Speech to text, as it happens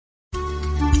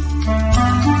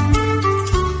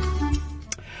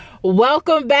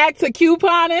Welcome back to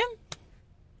couponing.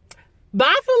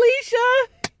 Bye, Felicia.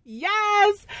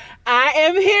 Yes, I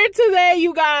am here today,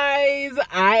 you guys.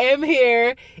 I am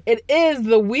here. It is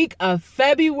the week of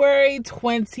February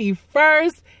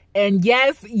 21st. And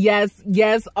yes,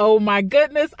 oh my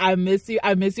goodness, I miss you.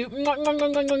 I miss you.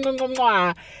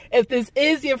 If this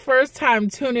is your first time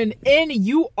tuning in,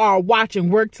 you are watching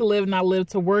Work to Live, Not Live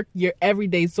to Work, your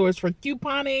everyday source for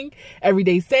couponing,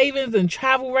 everyday savings, and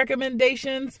travel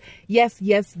recommendations. Yes.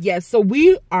 So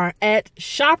we are at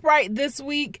Shoprite this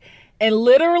week. And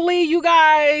literally, you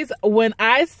guys, when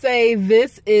I say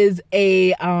this is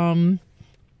a, I'm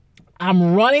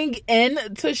running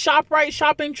into Shoprite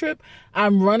shopping trip.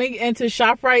 I'm running into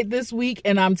Shoprite this week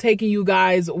and I'm taking you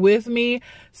guys with me.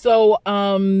 So,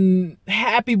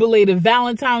 happy belated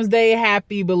Valentine's Day.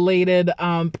 Happy belated,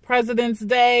 President's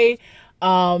Day.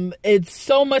 It's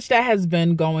so much that has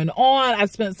been going on. I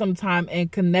spent some time in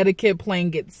Connecticut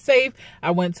playing it safe.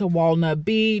 I went to Walnut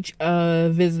Beach,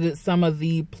 visited some of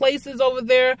the places over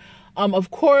there.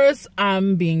 Of course,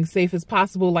 I'm being safe as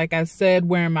possible. Like I said,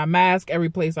 wearing my mask every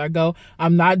place I go.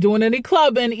 I'm not doing any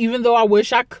clubbing, even though I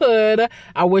wish I could.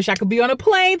 I wish I could be on a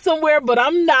plane somewhere, but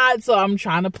I'm not. So I'm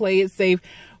trying to play it safe.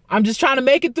 I'm just trying to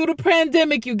make it through the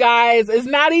pandemic, you guys. It's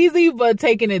not easy, but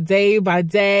taking it day by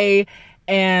day.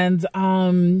 And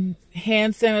hand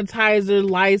sanitizer,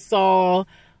 Lysol.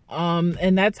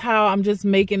 And that's how I'm just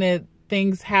making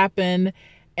things happen.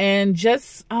 And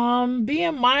just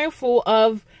being mindful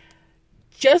of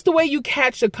just the way you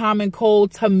catch the common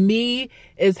cold, to me,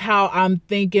 is how I'm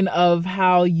thinking of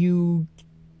how you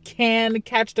can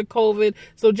catch the COVID.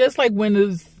 So just like when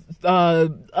it's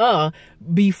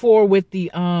before with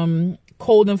the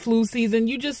cold and flu season,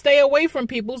 you just stay away from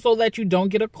people so that you don't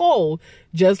get a cold.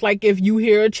 Just like if you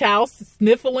hear a child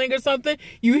sniffling or something,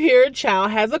 you hear a child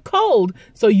has a cold.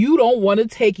 So you don't want to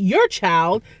take your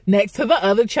child next to the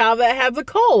other child that has a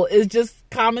cold. It's just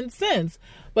common sense.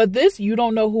 But this, you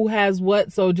don't know who has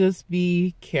what, so just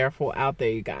be careful out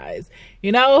there, you guys.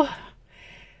 You know,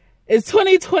 it's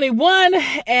 2021,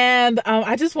 and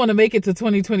I just want to make it to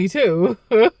 2022.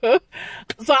 So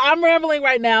I'm rambling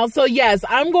right now. So yes,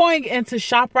 I'm going into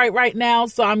ShopRite right now,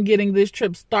 so I'm getting this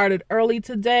trip started early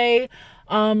today.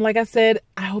 Like I said,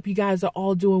 I hope you guys are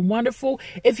all doing wonderful.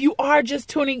 If you are just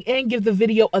tuning in, give the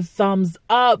video a thumbs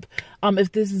up.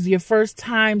 If this is your first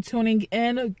time tuning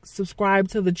in, subscribe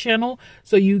to the channel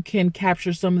so you can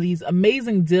capture some of these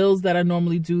amazing deals that I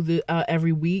normally do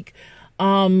every week.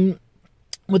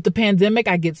 With the pandemic,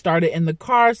 I get started in the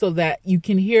car so that you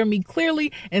can hear me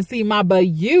clearly and see my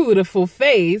beautiful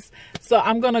face. So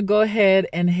I'm going to go ahead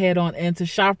and head on into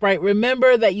ShopRite.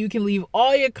 Remember that you can leave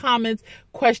all your comments,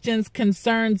 questions,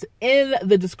 concerns in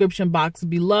the description box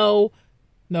below.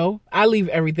 No, I leave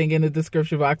everything in the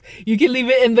description box. You can leave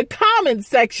it in the comment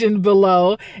section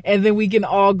below, and then we can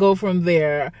all go from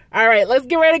there. All right, let's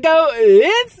get ready to go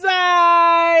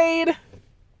inside.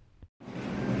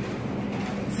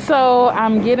 So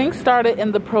I'm getting started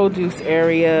in the produce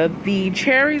area. The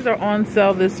cherries are on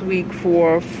sale this week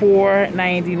for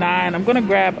 $4.99. I'm gonna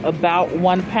grab about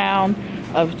 1 pound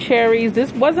of cherries.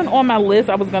 This wasn't on my list.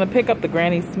 I was gonna pick up the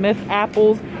Granny Smith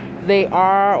apples. They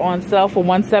are on sale for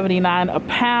 $1.79 a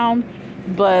pound,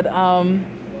 but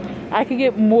I could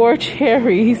get more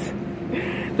cherries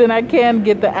than I can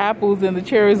get the apples, and the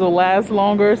cherries will last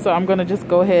longer. So I'm gonna just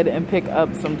go ahead and pick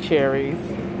up some cherries.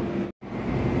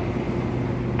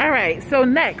 All right, so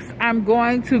next I'm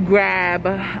going to grab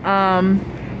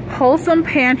Wholesome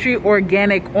Pantry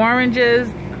organic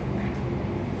oranges.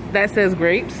 That says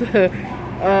grapes. The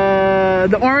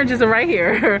oranges are right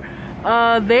here.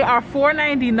 They are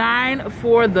 $4.99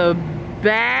 for the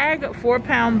bag,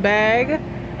 4-pound bag.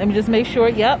 Let me just make sure.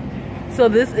 Yep. So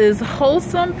this is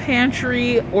Wholesome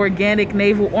Pantry organic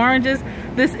navel oranges.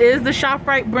 This is the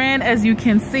ShopRite brand, as you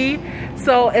can see.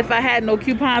 So if I had no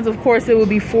coupons, of course, it would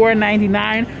be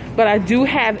 $4.99. But I do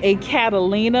have a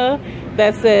Catalina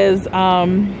that says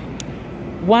 $1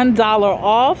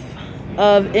 off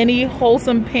of any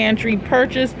Wholesome Pantry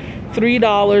purchase,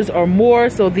 $3 or more.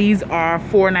 So these are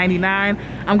 $4.99.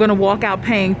 I'm going to walk out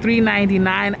paying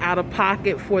 $3.99 out of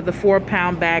pocket for the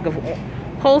 4-pound bag of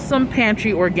Wholesome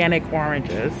Pantry organic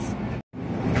oranges.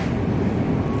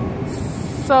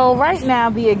 So right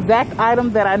now, the exact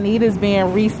item that I need is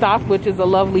being restocked, which is a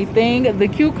lovely thing. The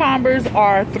cucumbers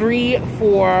are 3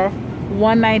 for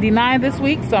 $1.99 this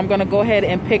week, so I'm gonna go ahead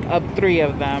and pick up 3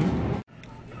 of them.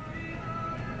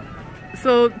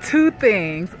 So 2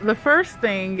 things. The first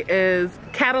thing is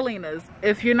Catalinas.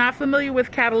 If you're not familiar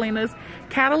with Catalinas,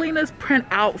 Catalinas print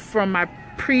out from my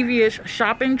previous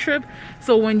shopping trip.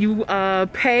 So when you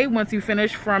pay, once you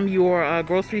finish from your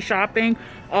grocery shopping,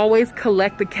 always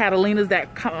collect the Catalinas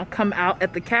that come out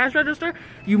at the cash register.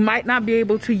 You might not be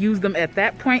able to use them at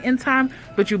that point in time,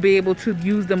 but you'll be able to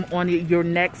use them on your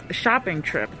next shopping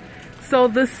trip. So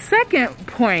the second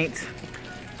point,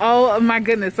 oh my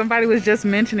goodness, somebody was just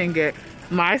mentioning it.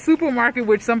 My supermarket,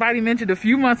 which somebody mentioned a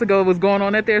few months ago, was going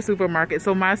on at their supermarket.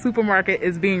 So my supermarket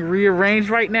is being rearranged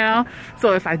right now.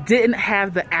 So if I didn't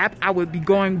have the app, I would be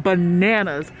going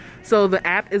bananas. So the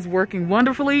app is working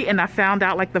wonderfully, and I found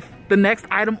out like the next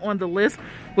item on the list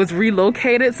was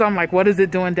relocated. So I'm like, what is it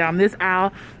doing down this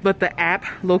aisle? But the app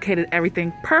located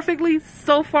everything perfectly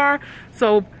so far.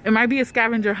 So it might be a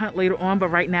scavenger hunt later on, but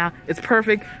right now it's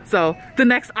perfect. So the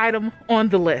next item on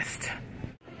the list.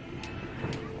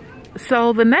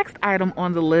 So the next item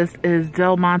on the list is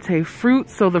Del Monte fruit.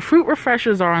 So the fruit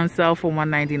refreshers are on sale for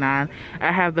 $1.99.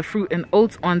 I have the fruit and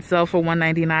oats on sale for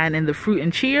 $1.99, and the fruit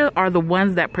and chia are the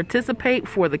ones that participate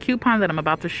for the coupon that I'm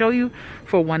about to show you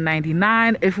for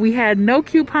 $1.99. If we had no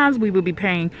coupons, we would be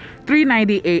paying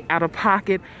 $3.98 out of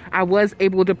pocket. I was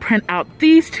able to print out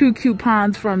these two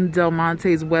coupons from Del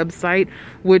Monte's website,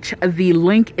 which the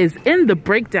link is in the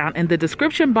breakdown in the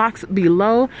description box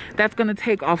below. That's going to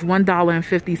take off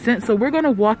 $1.50. So we're going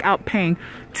to walk out paying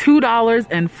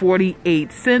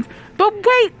 $2.48. But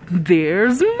wait,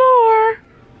 there's more.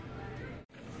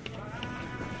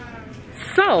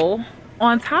 So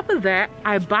on top of that,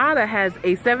 Ibotta has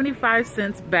a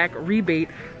 75-cent back rebate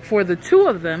for the two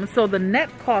of them. So the net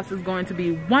cost is going to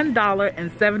be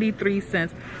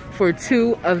 $1.73 for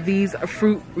two of these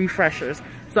fruit refreshers.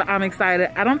 So I'm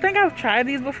excited. I don't think I've tried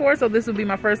these before, so this will be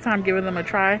my first time giving them a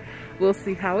try. We'll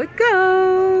see how it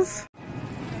goes.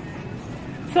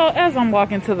 So as I'm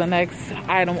walking to the next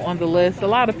item on the list, a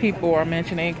lot of people are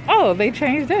mentioning, oh, they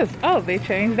changed this, oh, they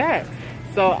changed that.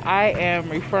 So I am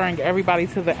referring everybody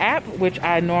to the app, which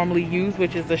I normally use,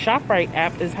 which is the Shoprite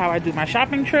app, is how I do my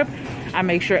shopping trip. I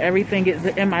make sure everything is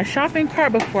in my shopping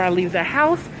cart before I leave the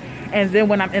house. And then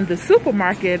when I'm in the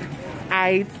supermarket,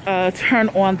 I turn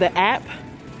on the app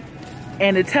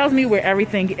and it tells me where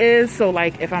everything is. So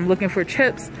like if I'm looking for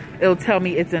chips, it'll tell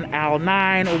me it's in aisle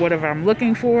 9 or whatever I'm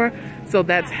looking for. So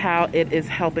that's how it is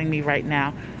helping me right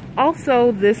now.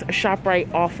 Also, this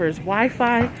Shoprite offers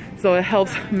Wi-Fi, so it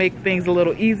helps make things a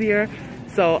little easier.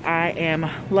 So I am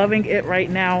loving it right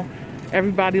now.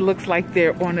 Everybody looks like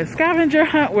they're on a scavenger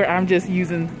hunt where I'm just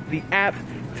using the app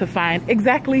to find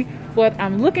exactly what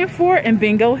I'm looking for, and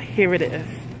bingo, here it is.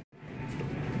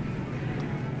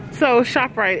 So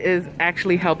Shoprite is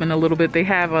actually helping a little bit. They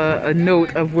have a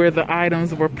note of where the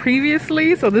items were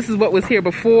previously. So this is what was here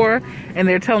before, and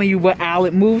they're telling you what aisle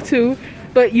it moved to.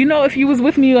 But you know, if you was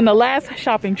with me on the last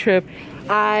shopping trip,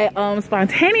 I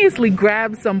spontaneously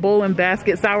grabbed some bowl and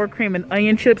basket sour cream and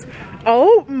onion chips.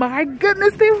 Oh my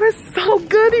goodness, they were so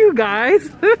good, you guys.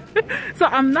 So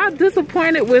I'm not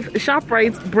disappointed with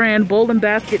ShopRite's brand bowl and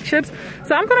basket chips.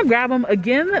 So I'm gonna grab them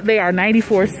again. They are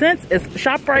 94 cents. It's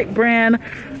ShopRite brand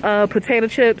potato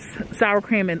chips, sour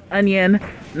cream and onion,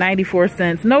 94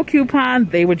 cents. No coupon.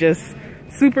 They were just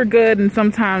super good, and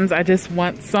sometimes I just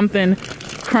want something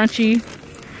crunchy.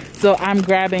 So I'm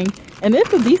grabbing, and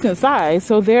it's a decent size.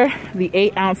 So they're the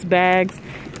 8-ounce bags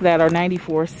that are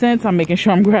 94 cents. I'm making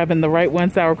sure I'm grabbing the right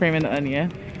one, sour cream and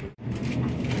onion.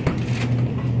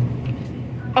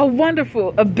 A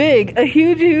wonderful, a big, a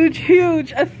huge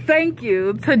thank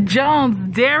you to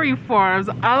Jones Dairy Farms.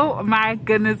 Oh my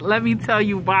goodness, let me tell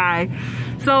you why.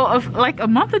 So like a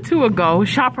month or two ago,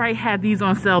 ShopRite had these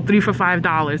on sale, 3 for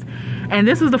 $5. And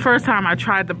this was the first time I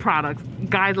tried the products.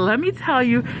 Guys, let me tell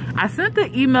you, I sent the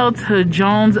email to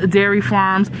Jones Dairy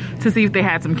Farms to see if they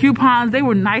had some coupons. They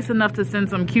were nice enough to send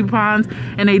some coupons,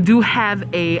 and they do have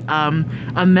a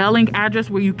mailing address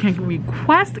where you can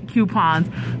request coupons.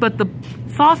 But the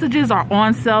sausages are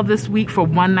on sale this week for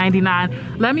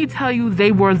 $1.99. Let me tell you,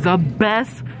 they were the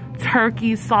best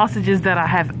turkey sausages that I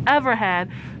have ever had.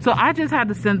 So I just had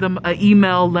to send them an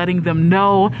email letting them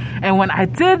know. And when I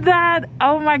did that,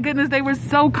 oh my goodness, they were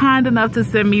so kind enough to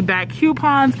send me back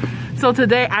coupons. So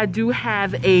today I do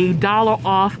have a $1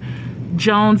 off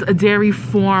Jones Dairy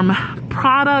Farm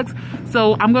products.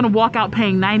 So I'm gonna walk out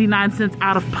paying 99 cents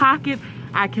out of pocket.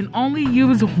 I can only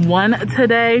use one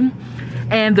today.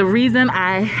 And the reason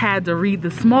I had to read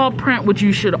the small print, which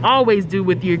you should always do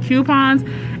with your coupons,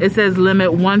 it says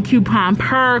limit 1 coupon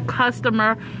per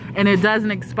customer, and it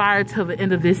doesn't expire till the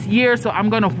end of this year. So I'm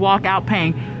gonna walk out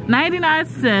paying 99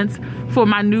 cents for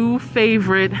my new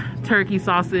favorite turkey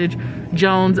sausage,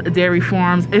 Jones Dairy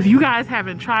Farms. If you guys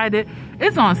haven't tried it,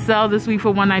 it's on sale this week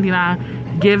for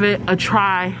 $1.99. Give it a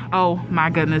try. Oh my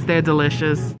goodness, they're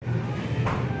delicious.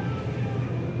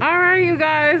 All right, you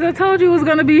guys, I told you it was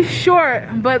gonna be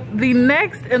short, but the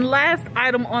next and last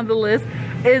item on the list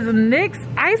is Nick's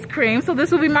ice cream. So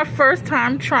this will be my first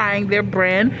time trying their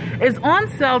brand. It's on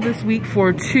sale this week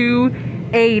for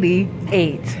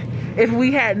 $2.88. If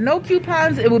we had no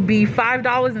coupons, it would be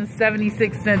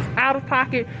 $5.76 out of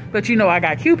pocket, but you know I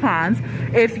got coupons.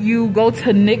 If you go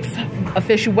to Nick's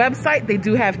official website, they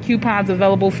do have coupons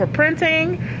available for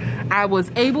printing. I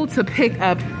was able to pick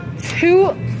up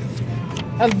 2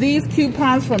 of these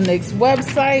coupons from Nick's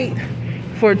website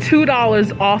for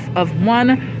 $2 off of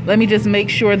 1. Let me just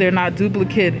make sure they're not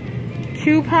duplicate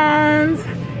coupons.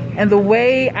 And the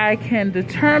way I can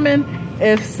determine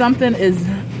if something is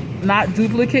not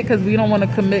duplicate, because we don't want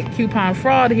to commit coupon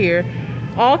fraud here,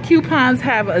 all coupons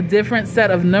have a different set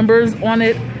of numbers on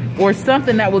it or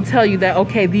something that will tell you that,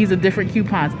 okay, these are different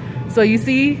coupons. So you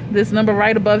see this number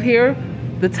right above here,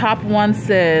 the top one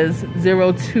says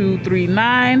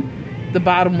 0239, the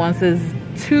bottom one says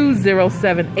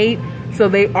 2078. So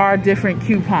they are different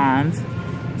coupons.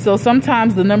 So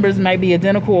sometimes the numbers might be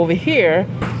identical over here,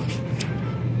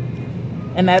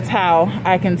 and that's how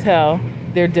I can tell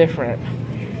they're different.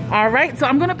 All right, so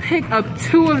I'm gonna pick up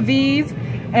 2 of these,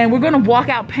 and we're gonna walk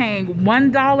out paying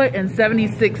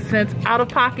 $1.76 out of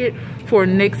pocket for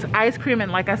Nick's ice cream.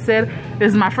 And like I said,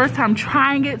 this is my first time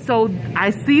trying it, so I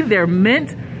see their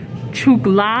mint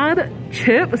chocolate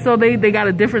chip, so they got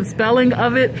a different spelling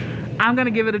of it. I'm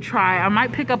gonna give it a try. I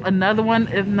might pick up another one.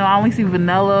 If no, I only see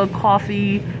vanilla,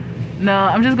 coffee. No,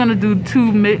 I'm just gonna do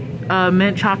 2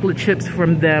 mint chocolate chips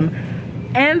from them.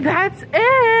 And that's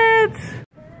it.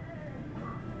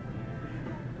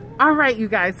 All right, you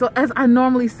guys, so as I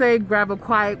normally say, grab a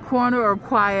quiet corner or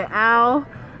quiet owl.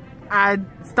 I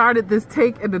started this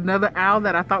take in another owl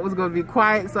that I thought was going to be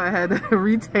quiet, so I had to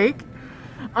retake.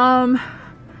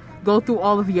 Go through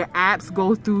all of your apps,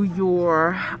 go through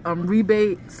your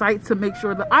rebate sites to make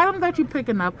sure the items that you're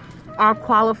picking up are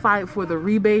qualified for the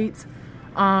rebates.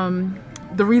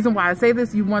 The reason why I say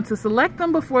this, you want to select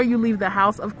them before you leave the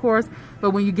house, of course,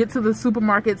 but when you get to the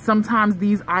supermarket, sometimes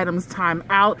these items time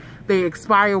out. They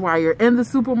expire while you're in the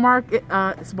supermarket.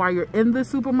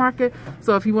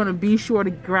 So if you want to be sure to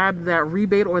grab that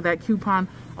rebate or that coupon,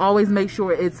 always make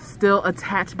sure it's still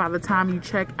attached by the time you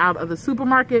check out of the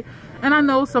supermarket. And I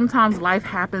know sometimes life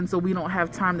happens, so we don't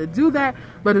have time to do that,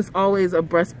 but it's always a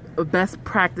best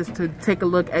practice to take a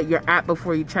look at your app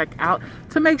before you check out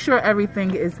to make sure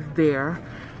everything is there.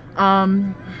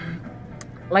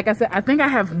 Like I said, I think I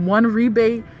have 1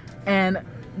 rebate and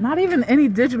not even any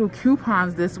digital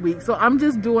coupons this week. So I'm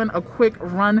just doing a quick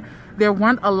run. There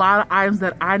weren't a lot of items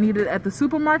that I needed at the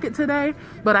supermarket today,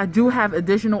 but I do have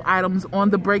additional items on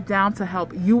the breakdown to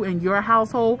help you and your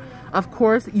household. Of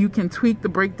course, you can tweak the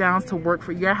breakdowns to work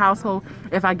for your household.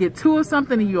 If I get 2 of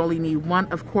something and you only need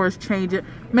 1, of course, change it.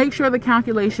 Make sure the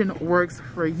calculation works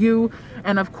for you.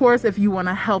 And of course, if you want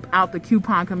to help out the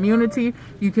coupon community,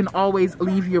 you can always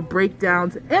leave your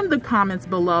breakdowns in the comments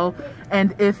below.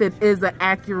 And if it is an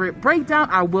accurate breakdown,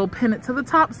 I will pin it to the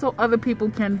top so other people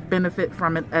can benefit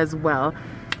from it as well.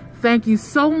 Thank you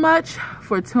so much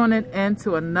for tuning in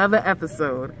to another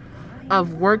episode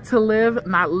of Work to Live,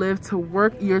 Not Live to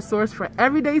Work, your source for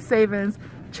everyday savings,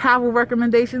 travel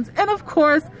recommendations, and of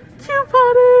course,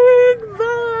 couponing.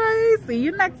 Bye. See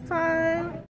you next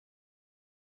time.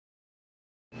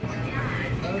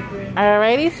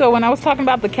 Alrighty, so when I was talking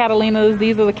about the Catalinas,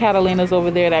 these are the Catalinas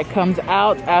over there that comes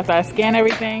out after I scan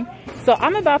everything. So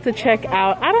I'm about to check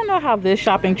out. I don't know how this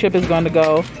shopping trip is going to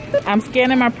go. I'm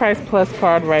scanning my Price Plus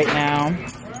card right now,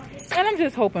 and I'm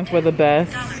just hoping for the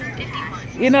best.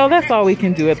 You know, that's all we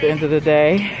can do at the end of the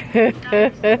day.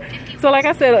 So like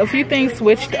I said, a few things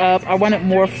switched up. I wanted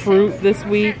more fruit this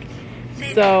week.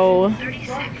 So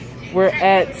we're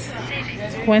at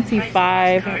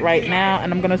 25 right now,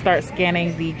 and I'm going to start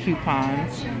scanning the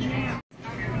coupons.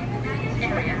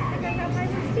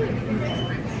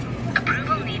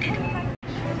 Approval needed.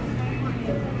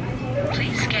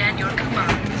 Please scan your coupon.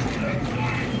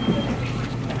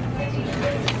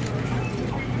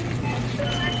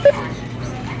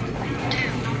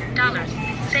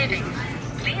 $2 savings.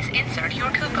 Please insert your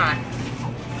coupon.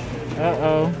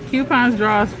 Uh-oh. Coupons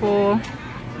draw is full.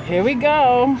 Here we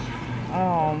go.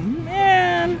 Oh,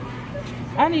 man.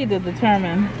 I need to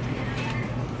determine.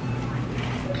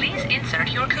 Please insert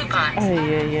your coupons. Oh,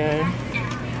 yeah.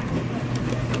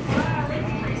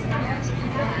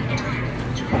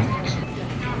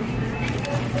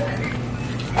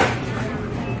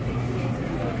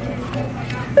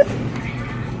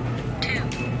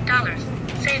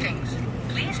 $2 savings.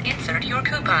 Please insert your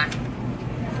coupon.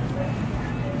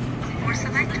 Or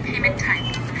select the payment type.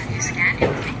 If you scan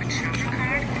your payment Shopkicks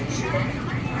card,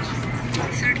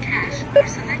 cash or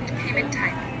select payment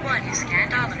type. 1 scan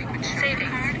dollar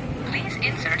savings. Please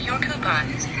insert your coupon.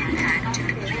 Use pad to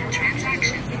complete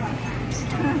transaction.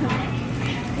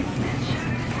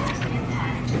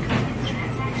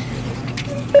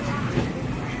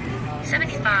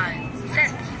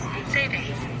 $0.75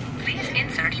 savings. Please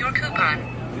insert your coupon.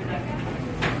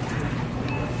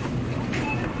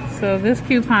 So this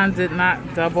coupon did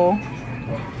not double.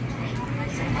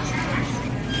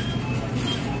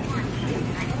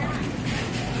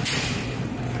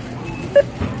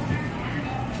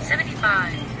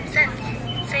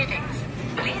 $0.75 savings.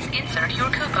 Please insert your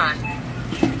coupon.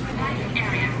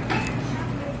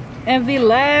 And the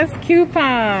last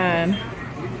coupon.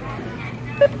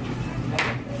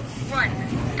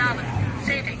 $1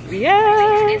 savings.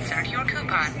 Yes. Please insert your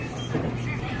coupon.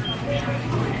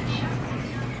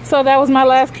 So that was my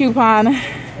last coupon.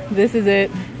 This is it.